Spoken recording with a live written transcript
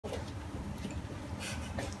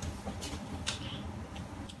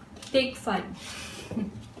Take 5.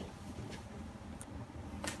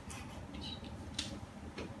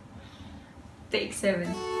 Take 7.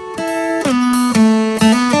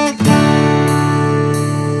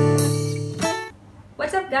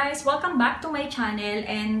 What's up guys? Welcome back to my channel,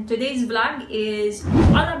 and today's vlog is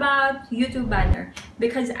all about YouTube banner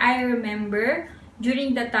because I remember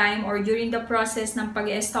during the time or during the process ng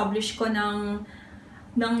pag-establish ko ng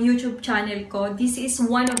YouTube channel ko, this is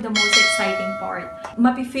one of the most exciting part.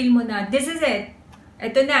 Mapi-feel mo na, this is it.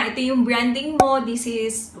 Ito na, ito yung branding mo, this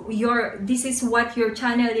is what your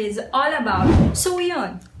channel is all about. So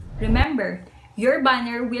yun, remember, your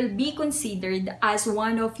banner will be considered as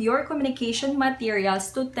one of your communication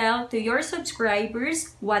materials to tell to your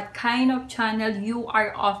subscribers what kind of channel you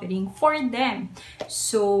are offering for them.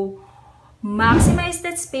 So maximize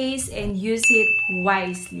that space and use it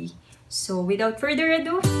wisely. So without further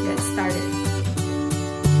ado, let's start it.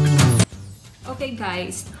 Okay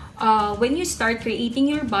guys, when you start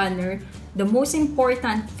creating your banner, the most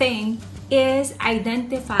important thing is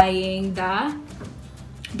identifying the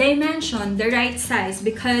dimension, the right size,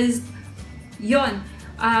 because yon,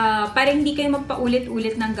 para hindi kayo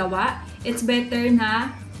magpaulit-ulit ng gawa, it's better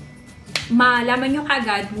na malaman nyo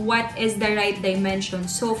kagad what is the right dimension.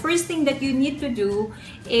 So first thing that you need to do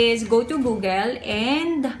is go to Google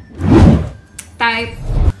and type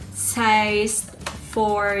size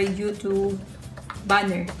for YouTube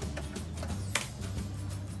banner.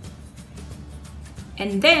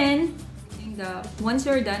 And then, once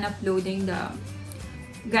you're done uploading the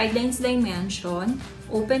guidelines dimension,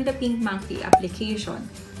 open the Pink Monkey application.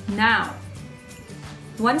 Now,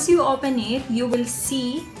 once you open it, you will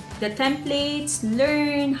see the templates,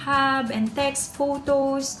 learn, hub, and text,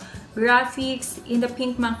 photos, graphics in the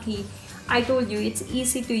Pink Monkey. I told you, it's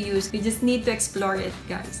easy to use. You just need to explore it,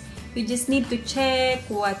 guys. You just need to check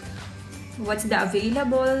what's the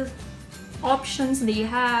available options they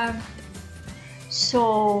have.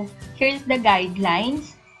 So, here's the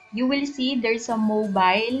guidelines. You will see there's a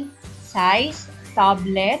mobile size,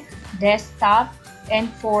 tablet, desktop, and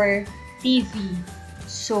for TV.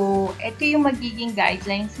 So, ito yung magiging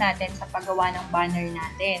guidelines natin sa paggawa ng banner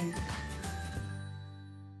natin.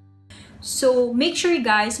 So, make sure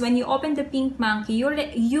guys, when you open the Pink Monkey, you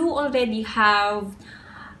already have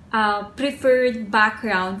a preferred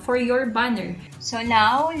background for your banner. So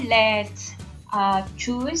now, let's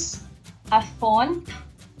choose a font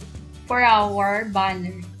for our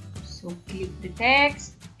banner. So, click the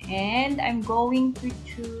text, and I'm going to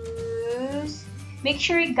choose. Make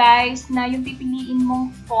sure guys na yung pipiliin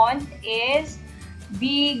mong font is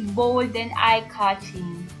big, bold, and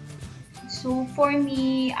eye-catching. So, for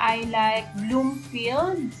me, I like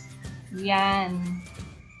Bloomfield's. Yan.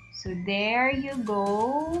 So, there you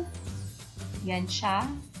go. Yan siya.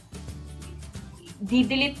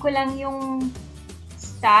 Di-delete ko lang yung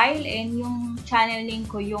style and yung channeling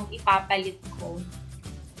ko yung ipapalit ko.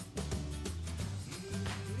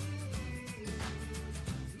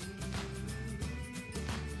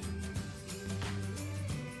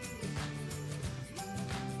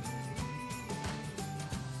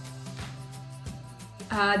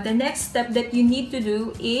 The next step that you need to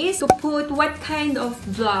do is to put what kind of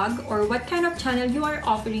vlog or what kind of channel you are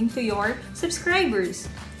offering to your subscribers.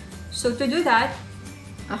 So to do that,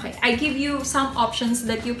 okay, I give you some options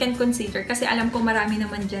that you can consider kasi alam ko marami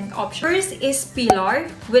naman dyan options. First is pillar,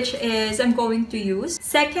 which is I'm going to use.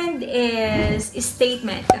 Second is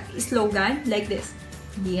statement, slogan, like this.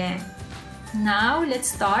 Yeah. Now,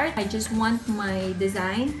 let's start. I just want my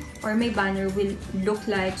design or my banner will look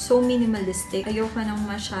like so minimalistic. Ayoko nang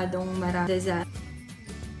masyadong marami design.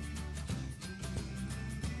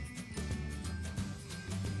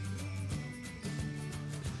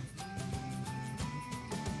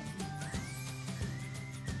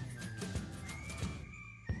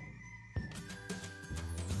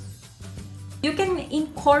 You can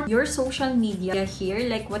incorporate your social media here,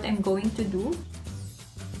 like what I'm going to do.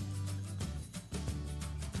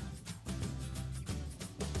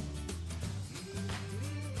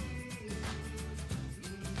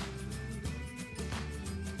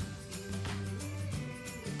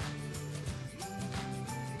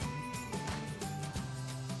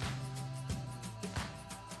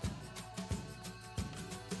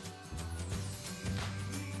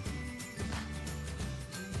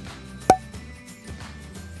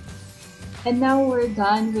 And now we're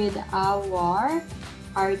done with our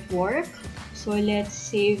artwork. So let's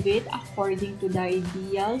save it according to the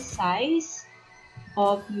ideal size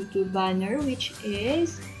of YouTube banner, which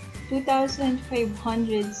is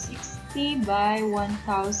 2,560 by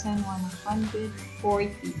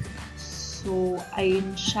 1,140. So,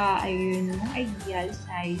 ayun siya. Ayun yung ideal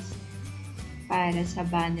size para sa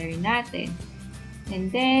banner natin. And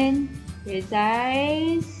then,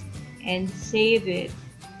 resize and save it.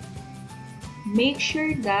 Make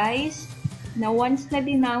sure guys na once na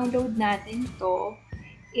dinownload natin to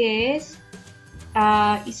is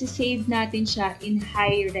isa-save natin siya in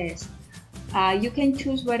high res. You can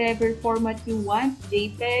choose whatever format you want,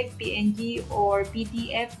 JPEG, PNG, or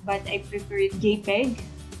PDF, but I prefer JPEG.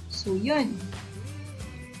 So, yun.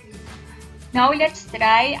 Now, let's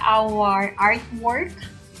try our artwork.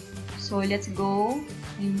 So, let's go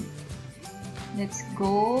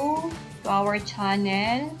to our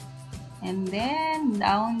channel and then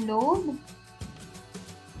download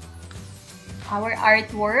our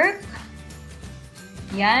artwork.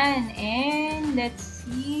 Yan, and let's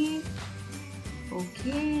see.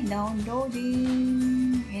 Okay,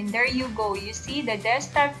 downloading. And there you go. You see the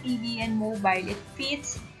desktop, TV, and mobile. It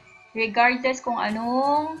fits regardless kung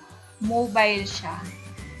anong mobile siya.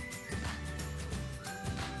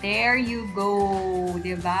 There you go,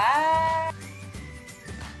 diba?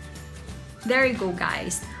 There you go,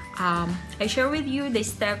 guys. I share with you the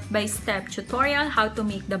step-by-step tutorial how to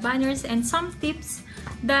make the banners and some tips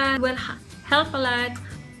that will help a lot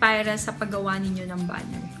para sa paggawa ninyo ng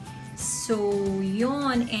banner. So,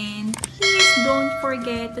 yun. And please don't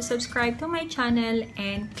forget to subscribe to my channel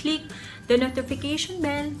and click the notification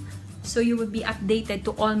bell so you will be updated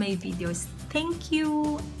to all my videos. Thank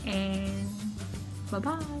you and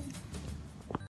bye-bye.